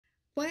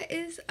What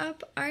is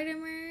up,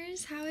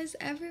 Artemers? How is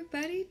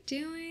everybody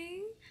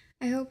doing?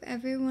 I hope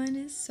everyone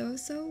is so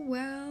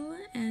well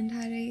and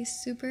had a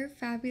super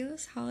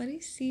fabulous holiday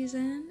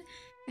season.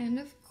 And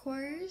of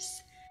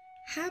course,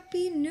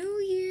 Happy New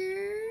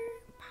Year!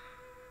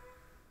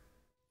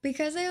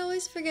 Because I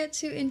always forget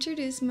to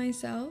introduce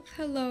myself,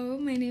 hello,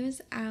 my name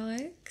is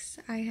Alex.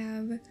 I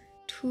have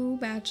 2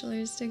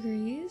 bachelor's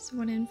degrees,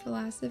 one in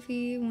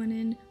philosophy, one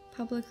in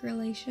public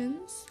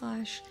relations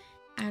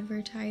 /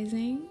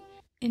 advertising.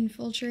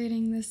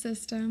 Infiltrating the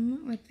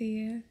system with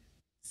the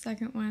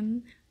second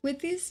one. With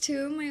these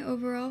 2, my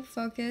overall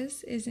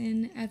focus is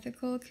in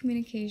ethical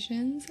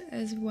communications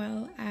as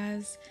well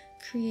as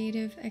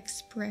creative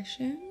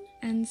expression.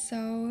 And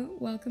so,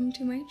 welcome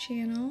to my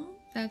channel.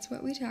 That's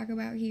what we talk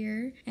about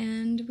here.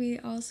 And we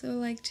also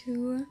like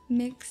to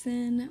mix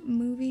in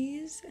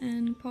movies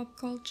and pop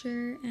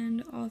culture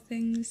and all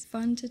things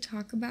fun to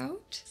talk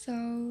about.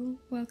 So,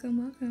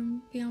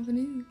 welcome,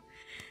 bienvenue.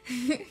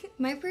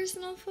 My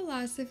personal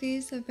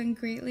philosophies have been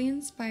greatly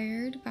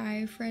inspired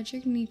by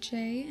Friedrich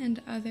Nietzsche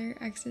and other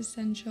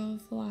existential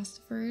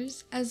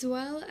philosophers, as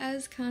well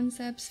as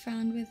concepts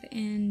found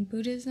within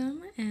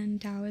Buddhism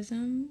and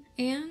Taoism,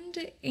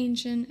 and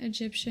ancient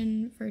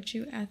Egyptian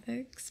virtue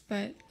ethics.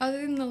 But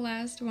other than the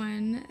last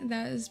one,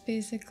 that is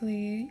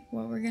basically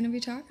what we're going to be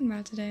talking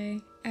about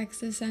today: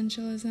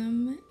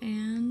 existentialism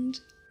and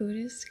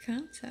Buddhist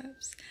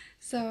concepts.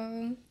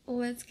 So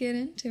let's get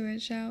into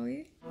it, shall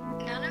we?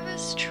 None of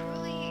us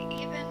truly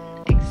even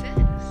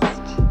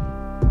exist.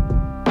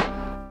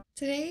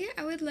 Today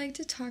I would like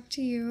to talk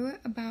to you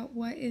about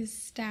what is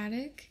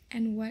static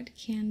and what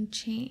can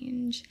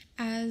change,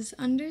 as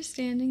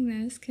understanding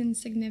this can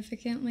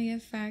significantly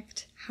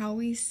affect how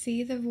we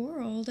see the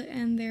world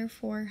and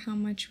therefore how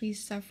much we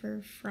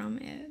suffer from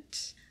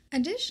it.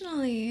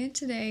 Additionally,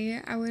 today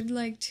I would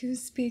like to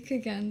speak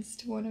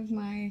against one of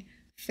my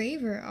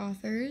favorite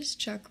authors,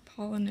 Chuck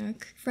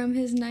Palinuik, from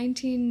his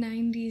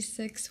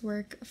 1996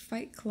 work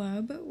Fight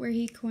Club, where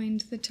he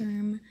coined the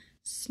term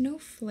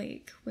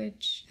snowflake,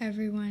 which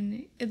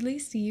everyone at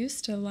least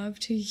used to love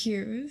to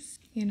use.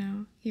 You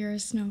know, you're a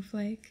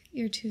snowflake,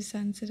 you're too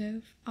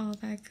sensitive, all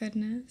that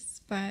goodness.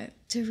 But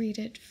to read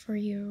it for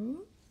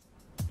you.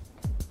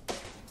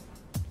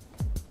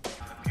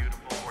 A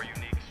beautiful or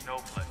unique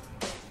snowflake.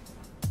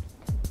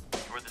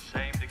 You're the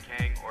same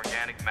decaying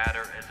organic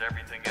matter as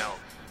everything else.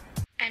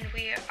 And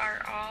we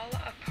are all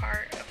a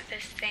part of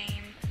the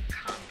same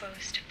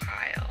compost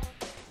pile.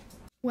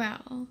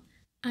 Well,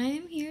 I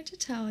am here to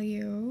tell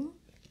you,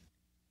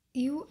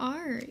 you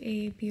are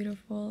a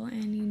beautiful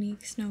and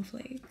unique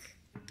snowflake.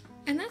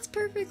 And that's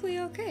perfectly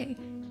okay.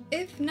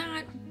 If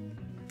not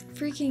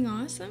freaking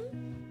awesome,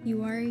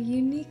 you are a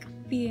unique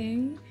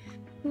being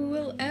who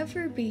will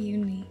ever be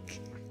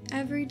unique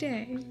every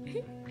day.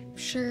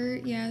 Sure,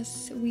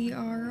 yes, we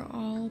are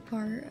all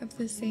part of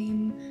the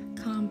same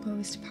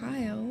compost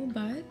pile,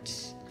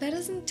 but that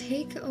doesn't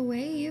take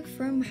away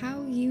from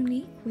how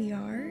unique we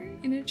are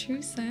in a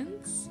true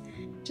sense.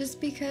 Just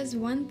because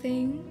one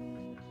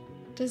thing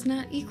does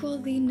not equal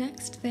the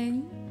next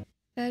thing,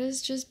 that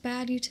is just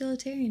bad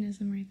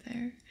utilitarianism right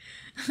there.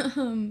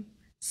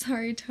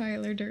 Sorry,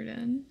 Tyler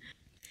Durden.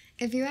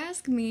 If you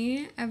ask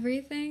me,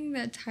 everything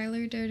that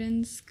Tyler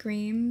Durden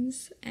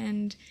screams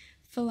and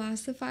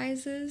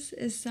philosophizes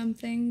is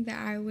something that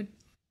I would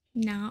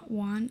not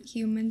want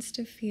humans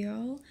to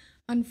feel.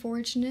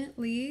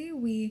 Unfortunately,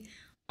 we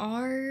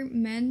are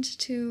meant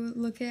to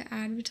look at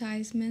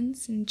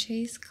advertisements and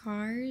chase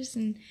cars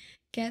and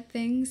get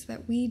things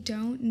that we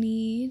don't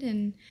need,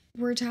 and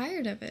we're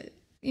tired of it.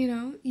 You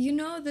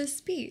know this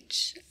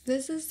speech.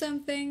 This is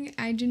something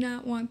I do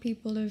not want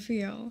people to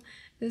feel.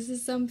 This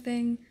is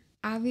something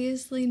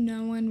obviously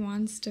no one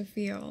wants to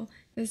feel.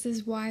 This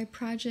is why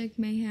Project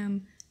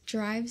Mayhem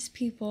drives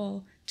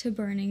people to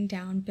burning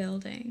down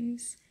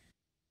buildings.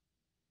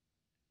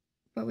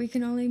 But we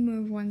can only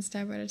move one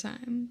step at a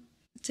time.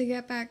 To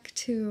get back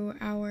to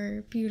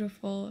our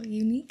beautiful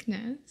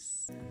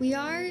uniqueness, we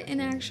are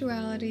in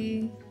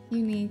actuality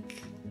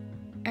unique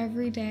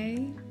every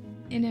day,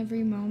 in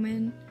every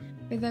moment,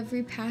 with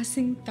every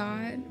passing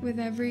thought, with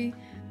every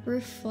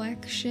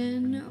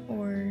reflection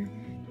or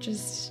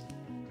just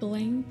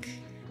blink.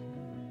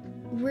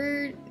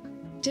 We're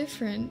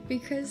different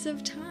because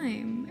of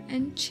time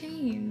and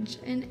change,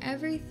 and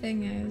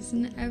everything is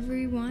and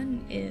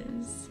everyone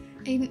is.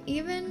 And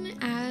even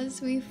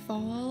as we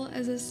fall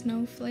as a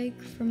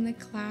snowflake from the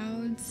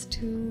clouds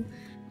to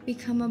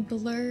become a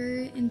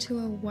blur into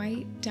a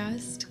white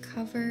dust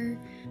cover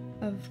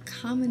of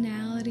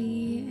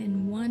commonality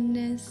and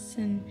oneness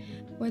and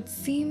what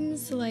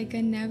seems like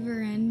a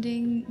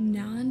never-ending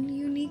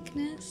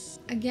non-uniqueness,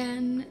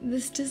 again,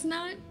 this does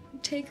not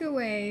take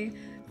away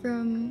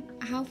from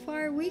how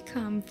far we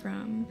come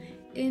from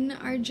in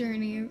our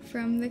journey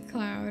from the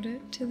cloud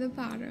to the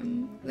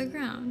bottom, the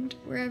ground,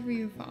 wherever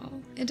you fall.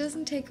 It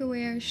doesn't take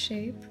away our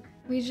shape.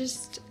 We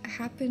just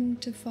happen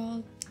to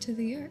fall to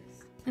the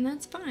earth. And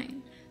that's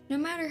fine, no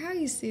matter how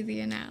you see the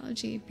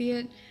analogy, be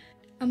it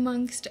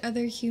amongst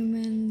other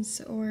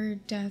humans or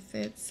death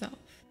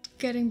itself.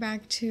 getting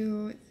back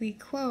to the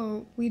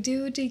quote, we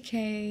do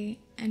decay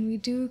and we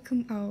do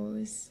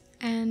compose,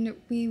 and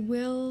we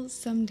will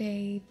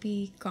someday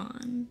be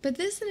gone. But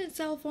this in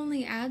itself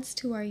only adds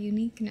to our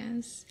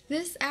uniqueness.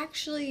 This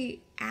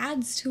actually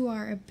adds to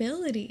our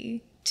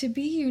ability to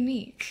be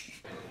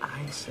unique.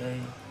 I say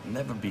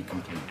never be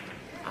complete.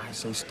 I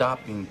say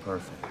stop being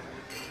perfect.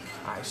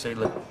 I say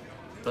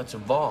let's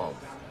evolve.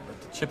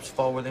 Let the chips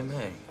fall where they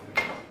may.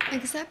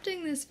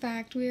 Accepting this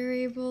fact, we are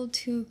able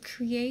to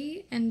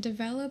create and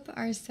develop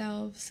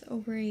ourselves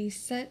over a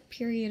set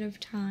period of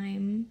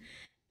time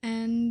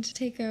and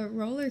take a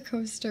roller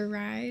coaster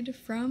ride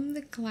from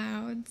the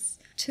clouds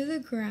to the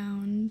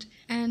ground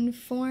and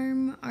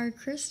form our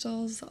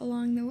crystals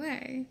along the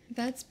way.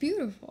 That's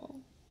beautiful.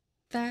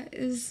 That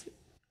is,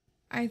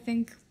 I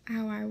think,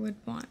 how I would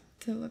want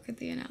to look at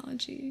the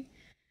analogy.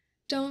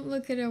 Don't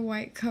look at a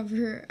white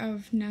cover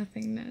of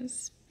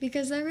nothingness,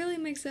 because that really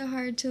makes it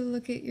hard to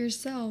look at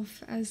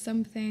yourself as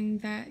something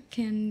that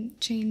can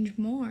change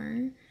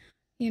more,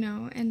 you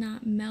know, and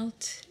not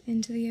melt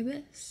into the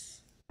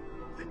abyss.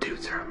 The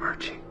dudes are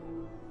emerging.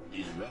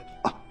 You ready?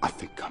 I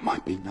think I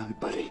might be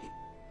nobody.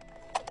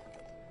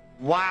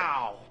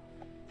 Wow.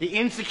 The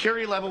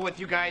insecurity level with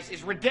you guys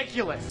is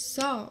ridiculous.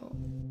 So,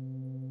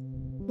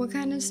 what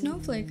kind of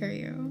snowflake are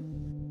you?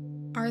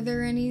 Are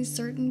there any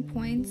certain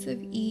points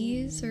of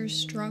ease or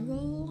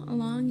struggle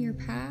along your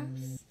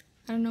path?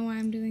 I don't know why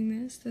I'm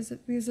doing this.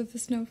 These are the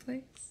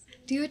snowflakes.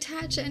 Do you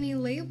attach any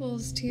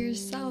labels to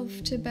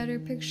yourself to better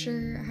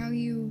picture how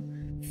you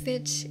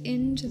fit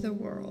into the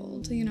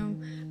world? You know,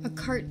 a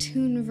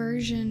cartoon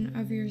version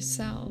of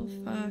yourself.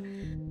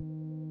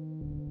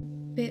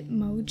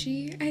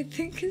 Bitmoji, I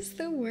think is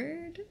the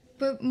word.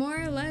 But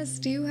more or less,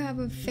 do you have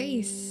a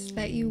face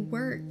that you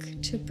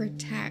work to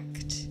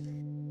protect?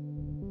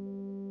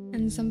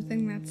 And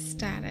something that's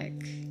static,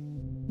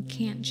 you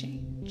can't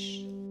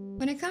change.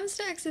 When it comes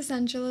to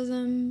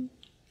existentialism,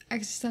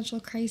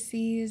 existential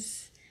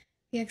crises,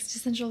 the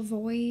existential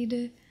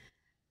void,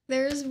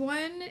 there's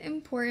one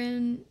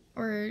important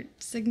or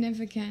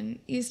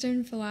significant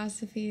Eastern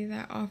philosophy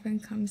that often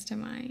comes to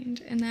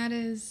mind, and that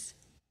is,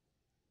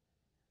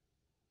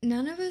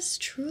 none of us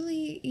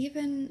truly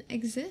even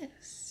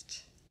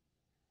exist.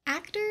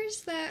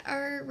 Actors that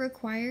are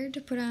required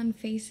to put on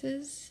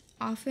faces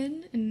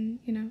often and,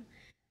 you know,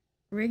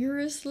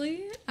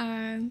 rigorously,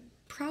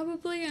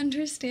 probably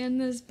understand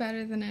this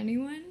better than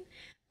anyone,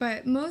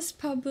 but most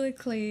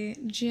publicly,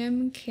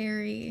 Jim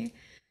Carrey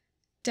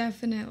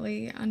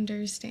definitely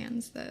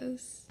understands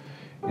this.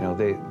 You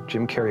know,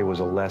 Jim Carrey was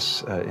a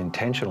less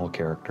intentional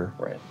character,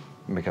 Right.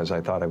 because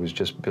I thought I was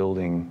just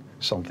building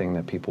something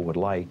that people would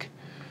like,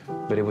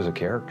 but it was a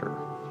character,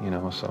 you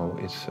know, so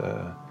it's,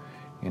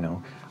 you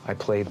know, I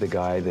played the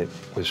guy that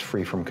was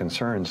free from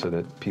concern so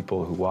that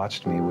people who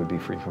watched me would be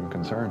free from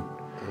concern.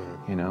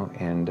 You know,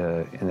 and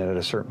then at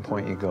a certain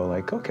point you go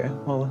like, okay,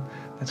 well,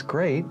 that's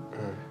great.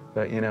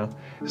 But, you know,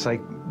 it's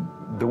like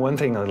the one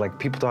thing, like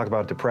people talk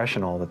about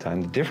depression all the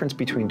time. The difference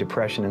between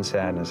depression and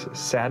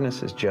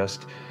sadness is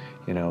just,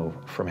 you know,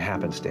 from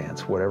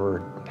happenstance.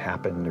 Whatever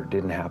happened or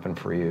didn't happen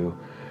for you,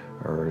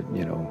 or,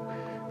 you know,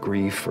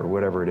 grief or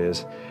whatever it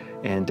is.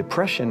 And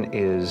depression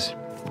is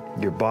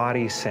your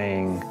body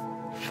saying,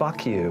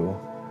 fuck you,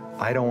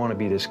 I don't want to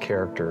be this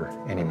character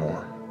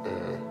anymore.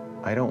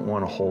 I don't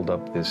want to hold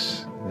up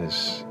this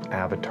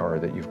avatar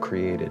that you've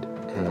created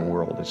in the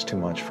world. It's too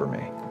much for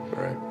me.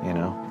 Right. You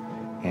know?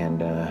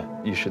 And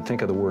you should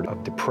think of the word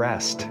of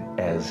depressed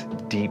as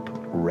deep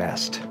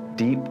rest.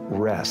 Deep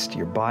rest.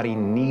 Your body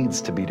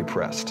needs to be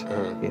depressed.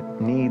 It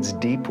needs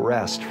deep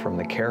rest from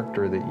the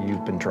character that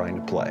you've been trying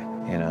to play.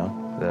 You know?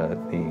 The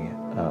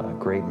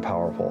great and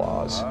powerful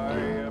Oz.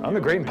 I'm the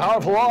great and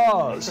powerful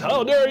Oz.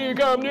 How dare you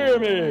come near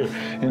me?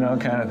 You know,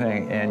 kind of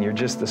thing. And you're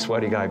just the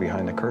sweaty guy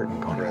behind the curtain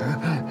going,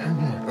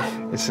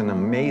 it's an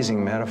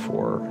amazing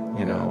metaphor,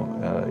 you know,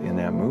 in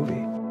that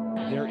movie.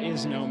 There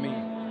is no me.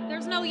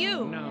 There's no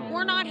you. No.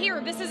 We're not here.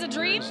 This is a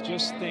dream. It's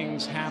just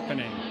things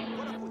happening.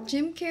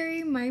 Jim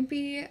Carrey might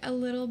be a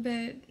little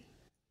bit,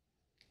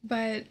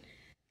 but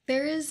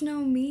there is no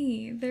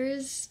me. There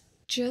is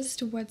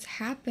just what's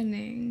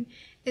happening.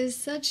 Is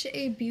such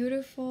a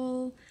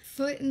beautiful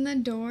foot in the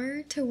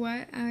door to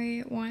what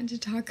I want to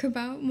talk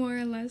about more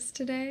or less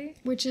today,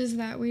 which is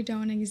that we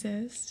don't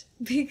exist,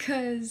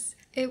 because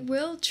it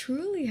will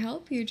truly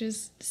help you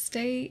just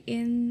stay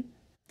in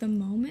the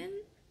moment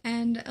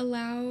and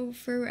allow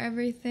for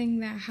everything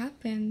that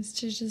happens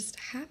to just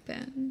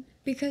happen,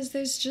 because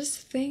there's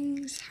just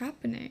things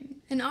happening,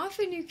 and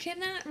often you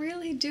cannot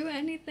really do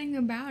anything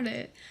about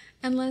it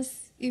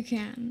unless you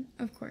can,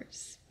 of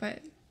course,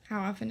 but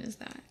how often is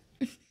that?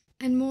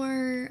 And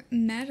more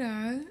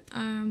meta,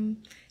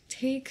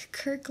 take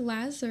Kirk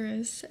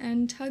Lazarus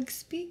and Tug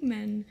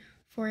Speakman,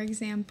 for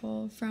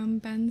example, from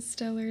Ben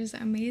Stiller's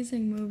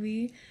amazing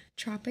movie,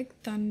 Tropic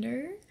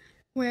Thunder,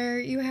 where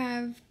you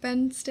have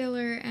Ben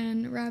Stiller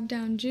and Rob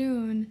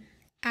Downey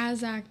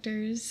as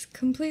actors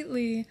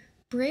completely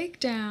break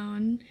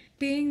down,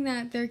 being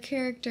that their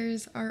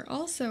characters are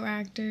also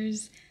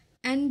actors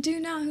and do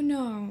not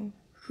know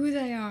who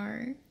they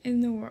are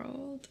in the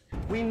world.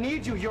 We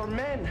need you. Your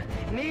men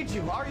need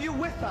you. Are you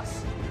with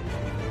us?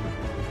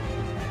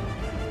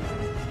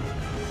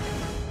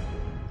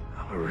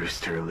 I'm a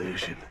rooster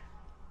illusion.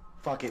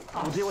 Fuck it.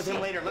 We'll deal with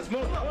him later. Let's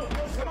move.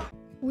 Come on.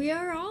 We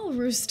are all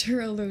rooster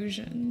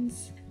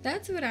illusions.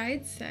 That's what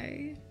I'd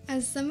say.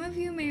 As some of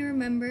you may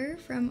remember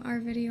from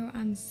our video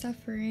on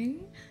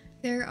suffering,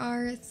 there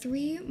are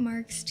 3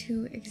 marks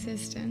to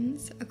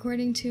existence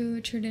according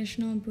to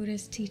traditional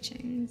Buddhist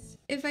teachings.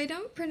 If I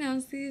don't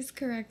pronounce these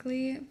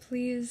correctly,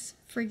 please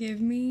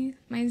forgive me.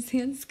 My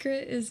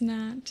Sanskrit is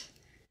not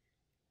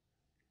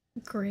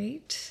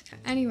great.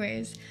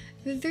 Anyways,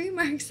 the 3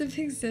 marks of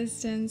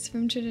existence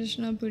from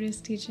traditional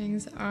Buddhist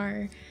teachings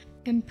are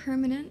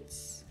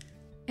impermanence,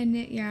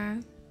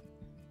 anicca,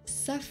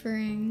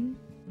 suffering,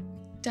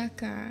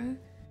 dukkha,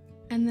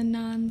 and the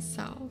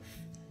non-self,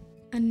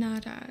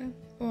 anatta,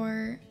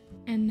 or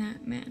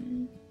anatta.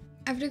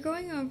 After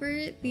going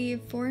over the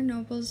Four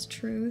Noble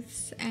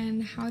Truths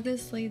and how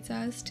this leads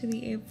us to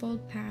the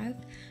Eightfold Path,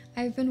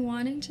 I've been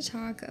wanting to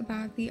talk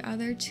about the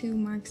other 2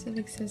 marks of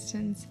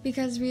existence,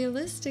 because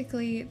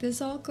realistically,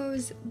 this all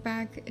goes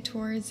back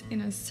towards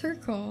in a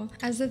circle,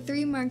 as the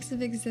 3 marks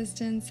of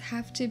existence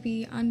have to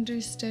be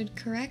understood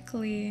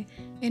correctly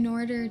in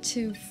order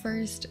to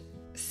first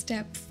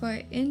step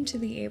foot into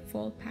the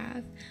Eightfold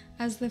Path,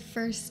 as the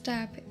first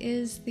step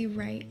is the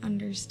right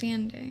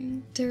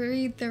understanding. To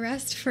read the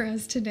rest for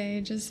us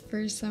today, just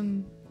for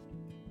some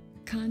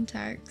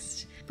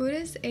context,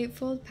 Buddha's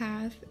Eightfold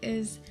Path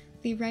is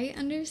the right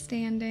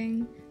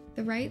understanding,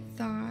 the right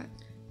thought,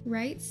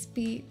 right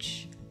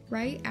speech,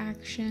 right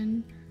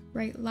action,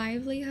 right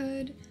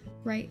livelihood,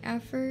 right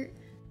effort,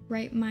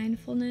 right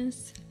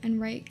mindfulness, and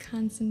right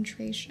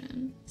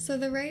concentration. So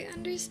the right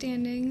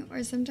understanding,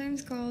 or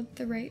sometimes called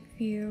the right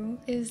view,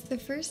 is the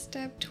first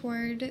step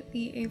toward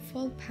the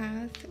Eightfold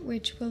Path,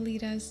 which will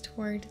lead us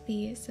toward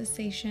the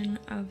cessation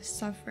of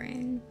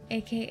suffering,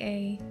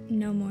 aka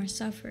no more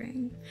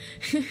suffering.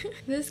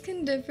 This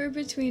can differ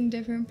between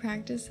different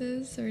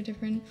practices or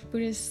different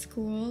Buddhist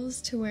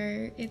schools, to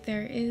where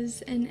there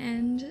is an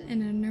end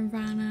and a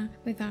nirvana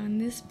within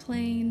this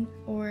plane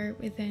or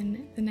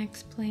within the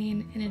next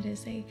plane, and it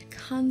is a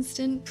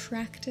constant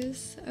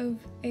practice of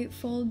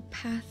Eightfold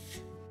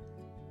Path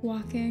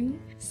walking.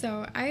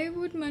 So I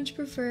would much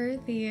prefer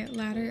the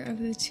latter of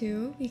the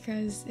 2,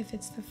 because if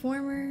it's the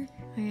former,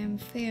 I am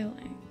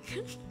failing.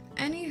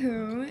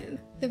 Anywho,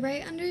 the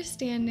right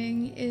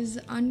understanding is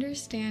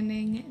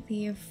understanding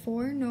the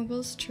Four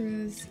Noble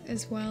Truths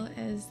as well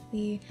as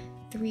the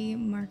 3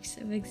 marks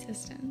of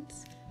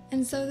existence.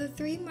 And so the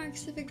 3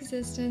 marks of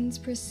existence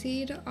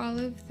precede all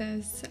of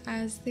this,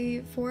 as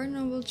the Four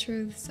Noble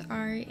Truths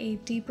are a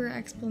deeper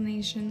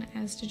explanation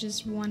as to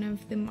just one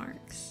of the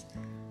marks,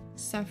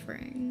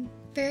 suffering.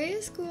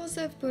 Various schools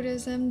of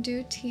Buddhism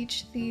do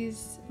teach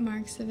these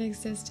marks of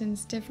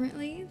existence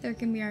differently. There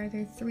can be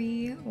either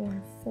 3 or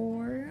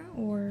 4,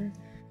 or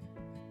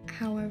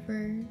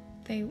however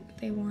they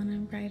want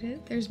to write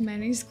it. There's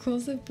many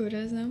schools of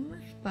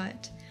Buddhism,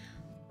 but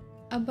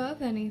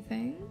above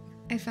anything,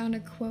 I found a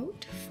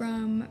quote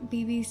from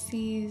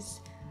BBC's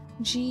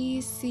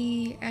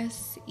GCSE,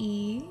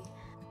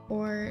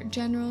 or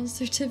General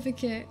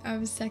Certificate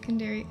of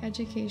Secondary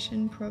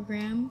Education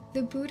program.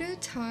 The Buddha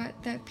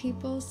taught that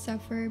people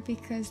suffer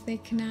because they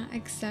cannot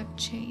accept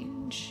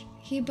change.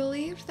 He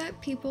believed that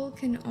people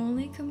can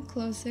only come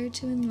closer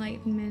to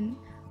enlightenment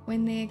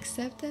when they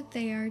accept that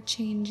they are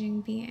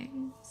changing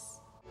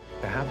beings.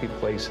 The happy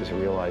place is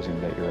realizing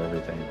that you're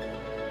everything,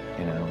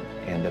 you know,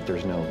 and that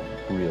there's no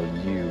real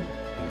you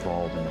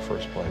involved in the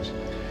first place.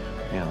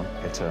 You know,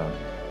 it's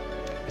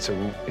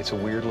a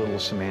weird little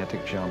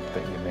semantic jump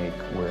that you make,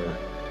 where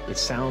it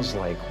sounds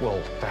like,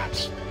 well,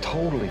 that's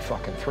totally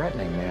fucking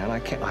threatening, man. I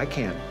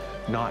can't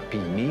not be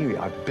me.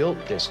 I've built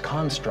this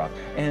construct.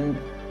 And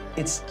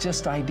it's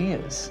just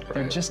ideas. Right.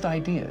 They're just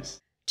ideas.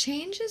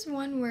 Change is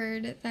one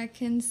word that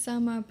can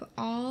sum up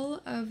all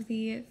of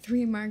the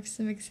 3 marks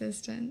of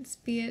existence,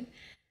 be it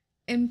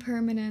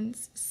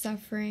impermanence,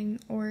 suffering,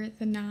 or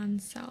the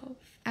non-self,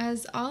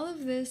 as all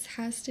of this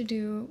has to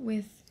do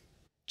with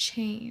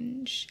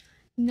change.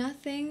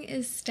 Nothing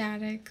is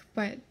static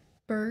but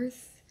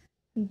birth,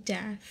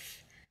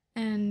 death,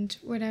 and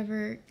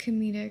whatever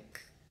comedic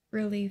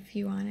relief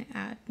you want to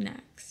add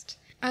next.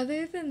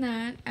 Other than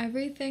that,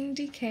 everything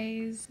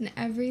decays and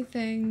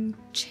everything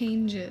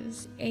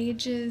changes,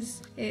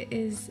 ages. It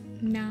is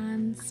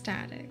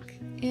non-static,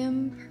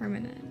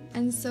 impermanent.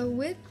 And so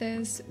with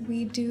this,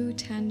 we do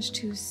tend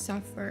to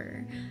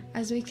suffer,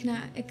 as we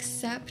cannot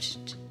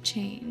accept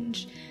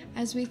change,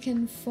 as we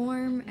can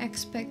form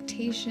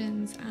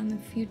expectations on the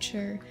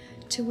future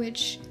to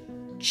which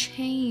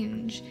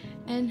change,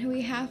 and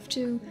we have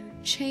to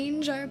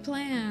change our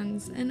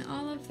plans and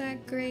all of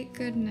that great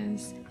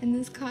goodness, and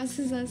this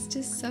causes us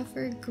to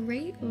suffer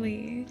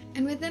greatly.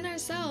 And within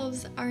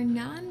ourselves, our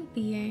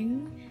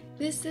non-being,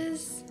 this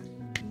is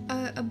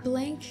a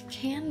blank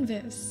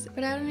canvas,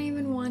 but I don't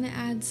even want to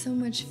add so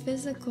much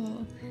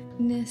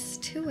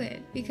physicalness to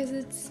it, because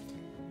it's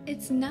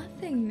it's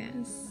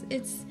nothingness.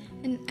 It's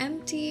an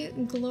empty,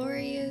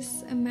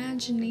 glorious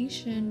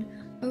imagination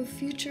of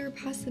future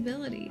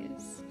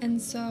possibilities. And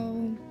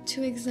so,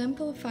 to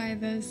exemplify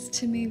this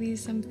to maybe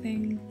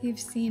something you've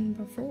seen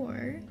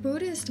before,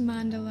 Buddhist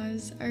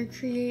mandalas are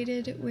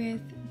created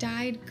with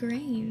dyed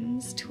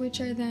grains, to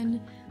which are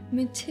then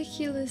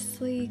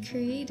meticulously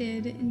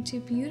created into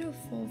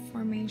beautiful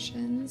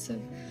formations of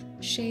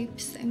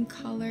shapes and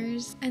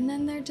colors, and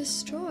then they're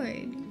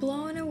destroyed,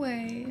 blown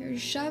away, or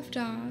shoved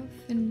off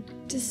and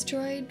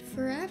destroyed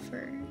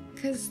forever.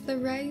 Because the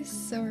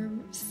rice or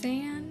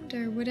sand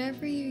or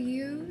whatever you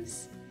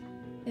use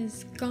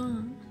is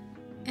gone.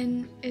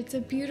 And it's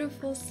a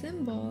beautiful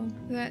symbol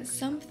that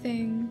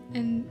something,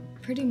 and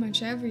pretty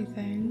much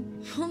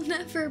everything, will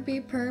never be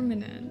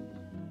permanent.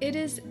 It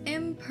is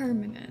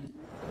impermanent.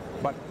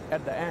 But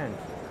at the end,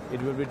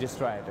 it will be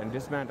destroyed and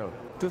dismantled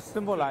to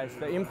symbolize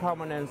the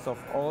impermanence of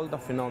all the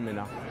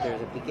phenomena.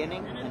 There's a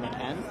beginning and an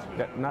end.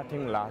 That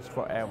nothing lasts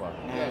forever.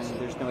 And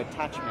there's no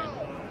attachment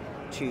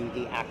to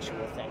the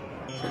actual thing.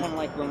 Kind of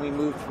like when we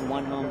moved from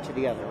one home to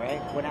the other,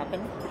 right? What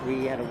happened?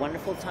 We had a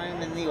wonderful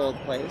time in the old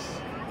place,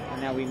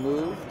 and now we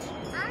moved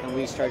and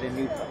we started a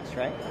new place,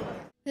 right?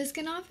 This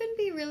can often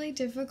be really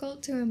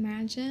difficult to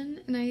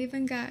imagine, and I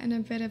even got in a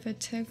bit of a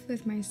tiff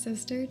with my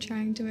sister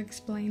trying to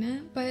explain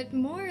it, but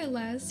more or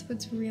less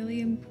what's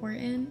really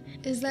important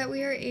is that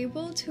we are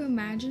able to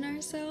imagine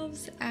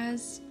ourselves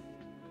as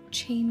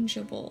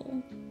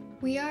changeable.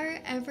 We are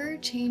ever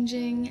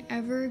changing,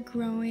 ever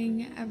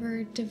growing,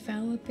 ever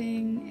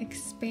developing,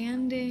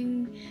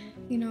 expanding,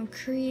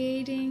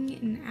 creating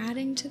and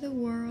adding to the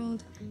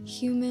world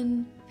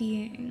human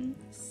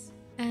beings.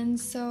 And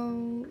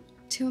so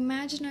to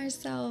imagine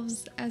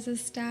ourselves as a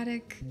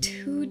static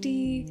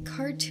 2D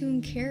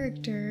cartoon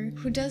character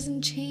who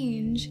doesn't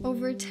change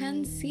over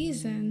 10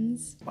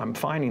 seasons. I'm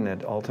finding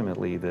that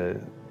ultimately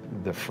the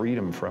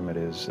freedom from it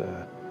is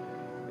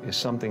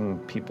something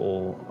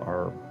people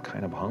are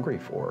kind of hungry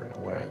for in a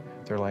way.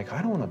 Right. They're like,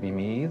 I don't want to be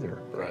me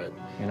either. Right.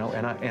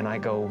 And I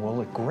go,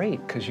 well,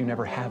 great, because you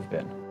never have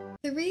been.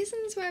 The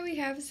reasons why we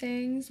have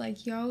sayings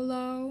like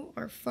YOLO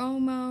or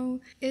FOMO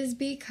is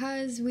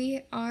because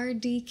we are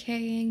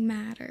decaying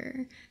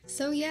matter.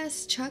 So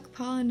yes, Chuck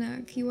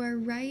Palinuik, you are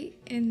right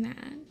in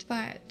that,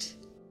 but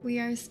we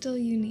are still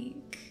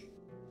unique.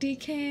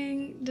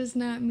 Decaying does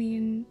not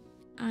mean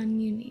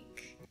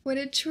ununique. What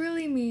it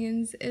truly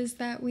means is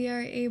that we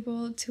are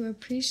able to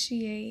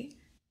appreciate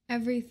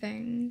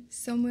everything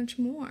so much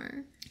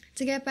more.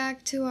 To get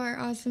back to our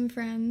awesome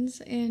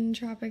friends in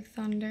Tropic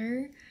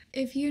Thunder,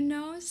 if you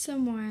know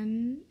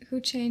someone who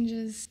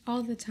changes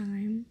all the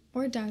time,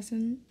 or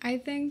doesn't, I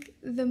think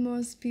the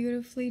most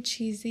beautifully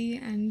cheesy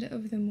end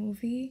of the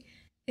movie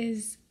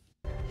is...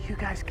 You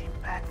guys came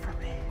back for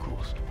me. Of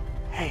course.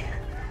 Hey,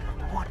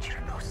 I want you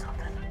to know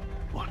something.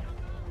 What?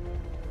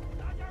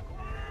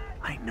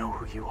 I know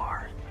who you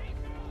are.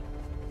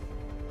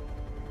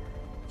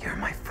 You're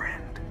my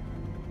friend.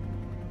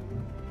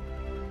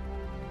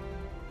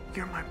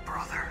 You're my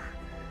brother.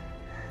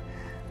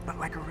 But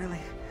like a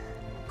really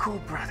cool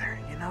brother,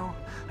 you know?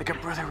 Like a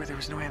brother where there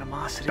was no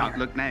animosity. Don't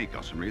look now, you've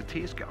got some real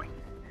tears going.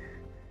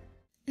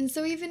 And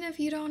so even if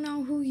you don't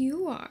know who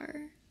you are,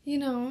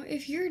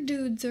 if your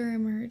dudes are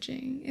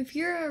emerging, if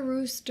you're a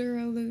rooster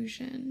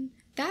illusion,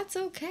 that's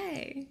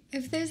okay.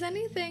 If there's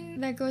anything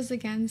that goes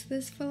against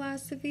this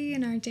philosophy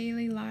in our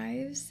daily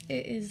lives,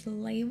 it is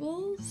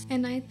labels.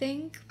 And I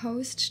think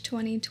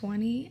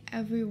post-2020,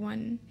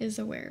 everyone is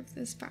aware of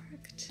this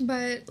fact.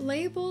 But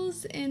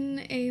labels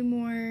in a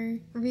more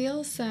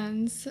real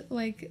sense,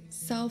 like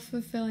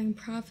self-fulfilling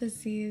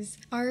prophecies,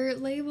 are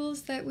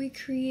labels that we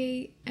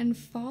create and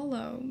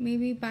follow,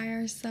 maybe by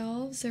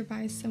ourselves or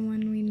by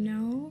someone we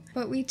know.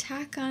 But we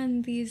tack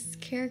on these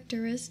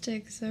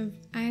characteristics of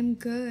I'm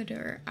good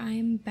or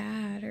I'm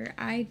bad or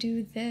I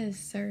do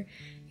this or,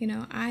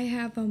 I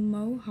have a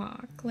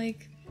mohawk.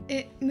 Like,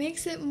 it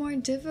makes it more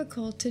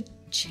difficult to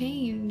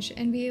change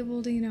and be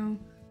able to,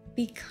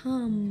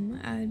 become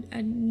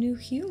a new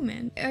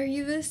human. Are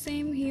you the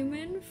same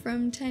human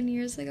from 10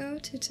 years ago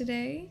to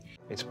today?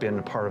 It's been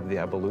a part of the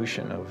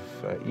evolution of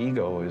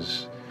ego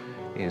is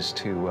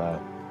to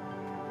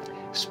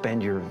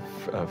spend your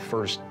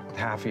first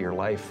half of your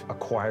life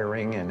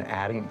acquiring and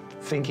adding,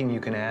 thinking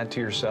you can add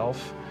to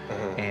yourself.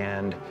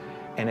 And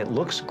it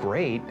looks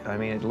great. I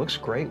mean, it looks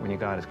great when you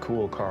got a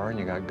cool car and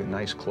you got good,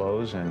 nice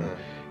clothes and,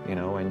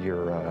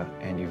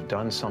 and you've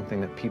done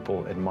something that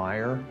people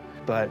admire,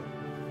 but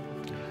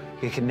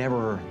it can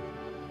never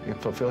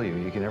fulfill you.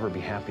 You can never be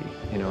happy.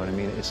 You know what I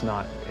mean? It's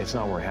not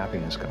where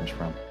happiness comes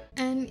from.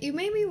 And you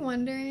may be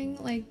wondering,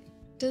 like,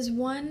 does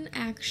one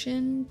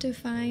action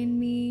define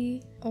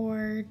me,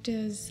 or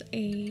does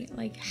a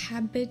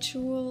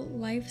habitual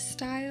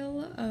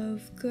lifestyle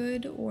of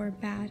good or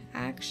bad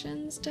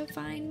actions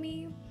define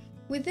me?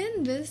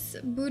 Within this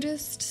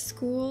Buddhist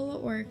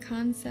school or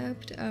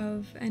concept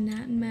of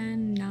anatta,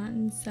 not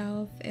in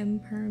self,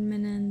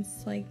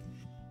 impermanence,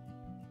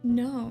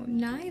 no,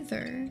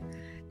 neither.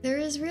 There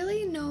is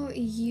really no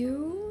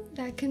you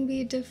that can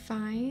be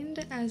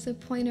defined as a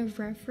point of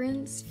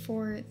reference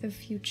for the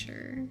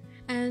future.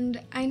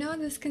 And I know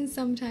this can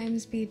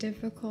sometimes be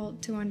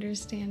difficult to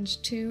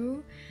understand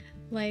too,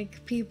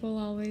 like people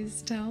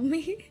always tell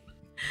me.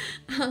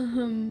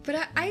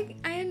 But I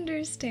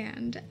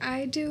understand.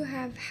 I do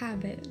have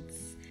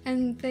habits,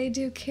 and they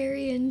do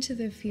carry into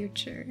the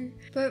future.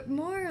 But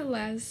more or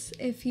less,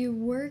 if you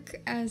work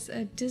as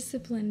a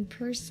disciplined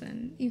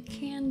person, you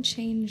can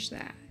change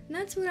that. And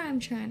that's what I'm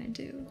trying to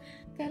do.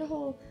 Got a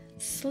whole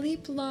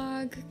sleep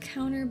log,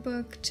 counter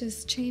book to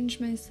change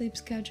my sleep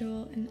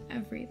schedule and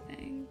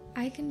everything.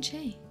 I can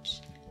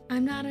change.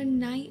 I'm not a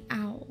night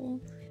owl.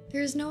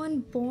 There's no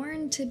one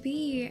born to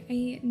be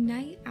a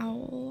night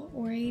owl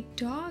or a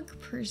dog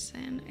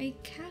person, a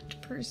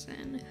cat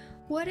person,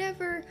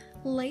 whatever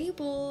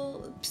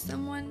label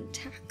someone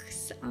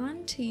tacks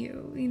onto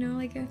you, you know,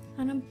 like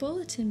on a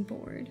bulletin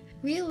board.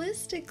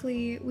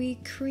 Realistically, we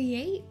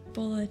create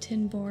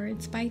bulletin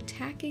boards by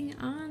tacking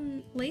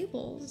on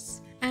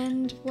labels.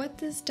 And what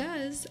this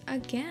does,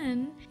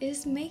 again,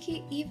 is make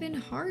it even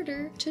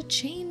harder to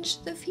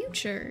change the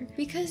future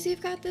because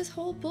you've got this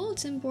whole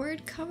bulletin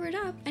board covered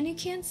up and you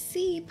can't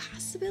see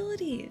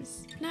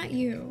possibilities. Not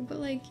you,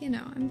 but like, you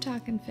know, I'm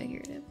talking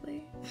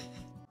figuratively.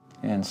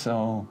 And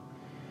so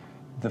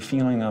the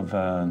feeling of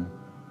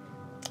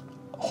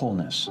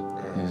wholeness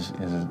is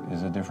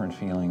a different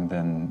feeling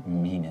than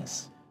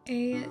meanness.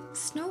 A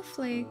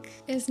snowflake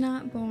is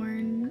not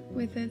born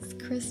with its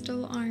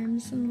crystal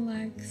arms and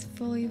legs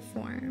fully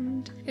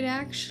formed. It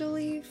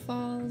actually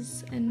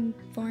falls and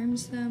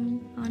forms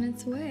them on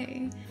its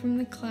way from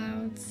the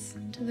clouds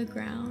to the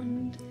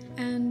ground.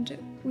 And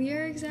we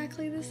are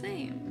exactly the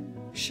same.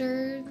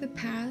 Sure, the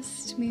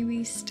past may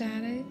be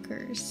static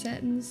or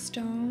set in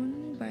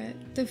stone,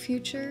 but the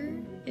future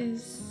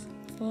is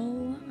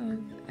full of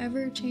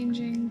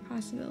ever-changing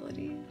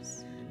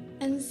possibilities.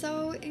 And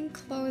so, in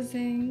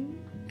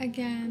closing,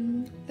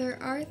 again,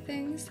 there are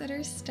things that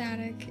are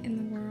static in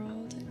the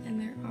world, and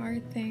there are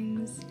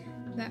things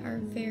that are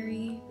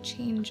very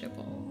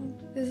changeable.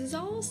 This is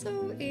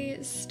also a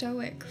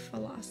Stoic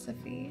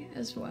philosophy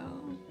as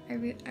well. I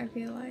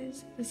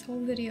realize this whole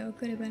video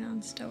could have been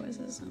on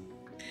Stoicism.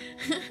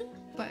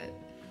 But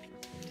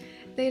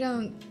they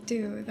don't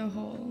do the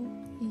whole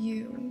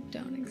you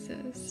don't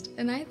exist.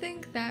 And I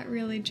think that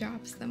really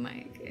drops the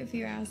mic, if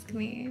you ask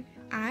me.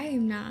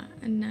 I'm not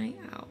a night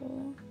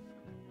owl.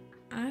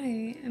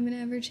 I am an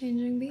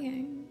ever-changing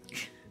being.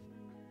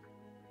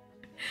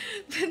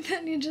 But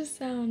then you just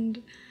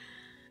sound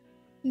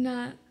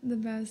not the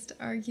best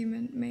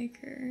argument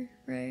maker,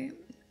 right?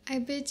 I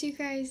bid you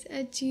guys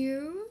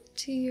adieu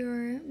to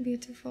your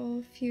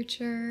beautiful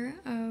future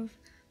of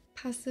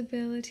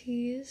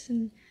possibilities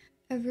and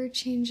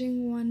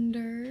ever-changing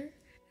wonder.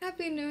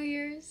 Happy New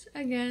Year's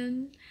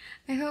again.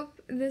 I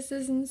hope this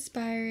is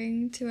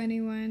inspiring to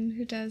anyone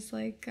who does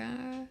like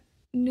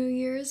New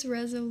Year's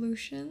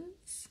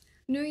resolutions.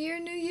 New Year,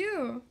 New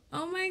You.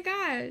 Oh my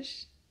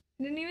gosh.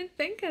 I didn't even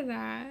think of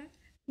that.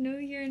 New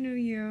Year, New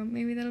You.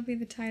 Maybe that'll be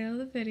the title of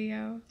the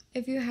video.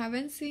 If you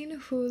haven't seen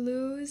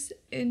Hulu's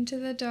Into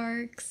the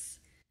Dark's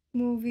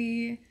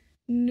movie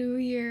New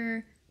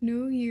Year,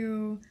 New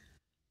You,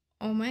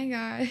 oh my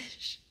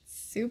gosh.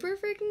 Super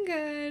freaking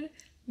good.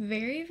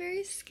 Very,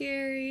 very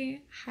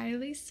scary.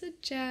 Highly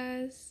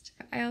suggest.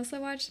 I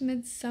also watched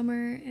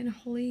Midsummer, and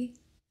holy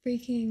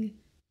freaking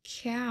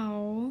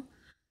cow,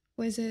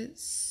 was it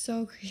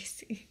so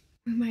crazy.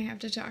 We might have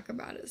to talk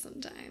about it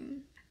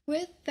sometime.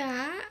 With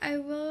that, I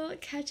will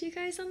catch you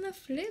guys on the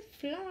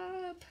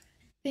flip-flop.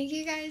 Thank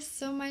you guys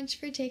so much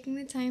for taking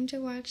the time to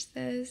watch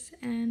this,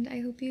 and I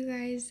hope you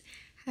guys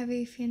have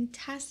a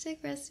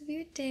fantastic rest of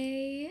your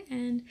day,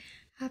 and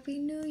Happy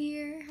New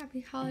Year, happy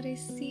holiday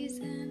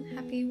season,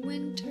 happy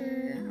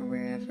winter, or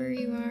wherever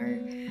you are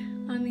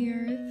on the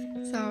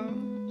earth. So,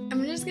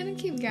 I'm just gonna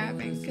keep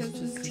gabbing because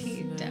this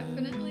tea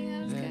definitely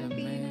has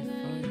caffeine in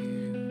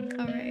it.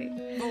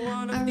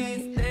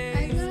 Alright.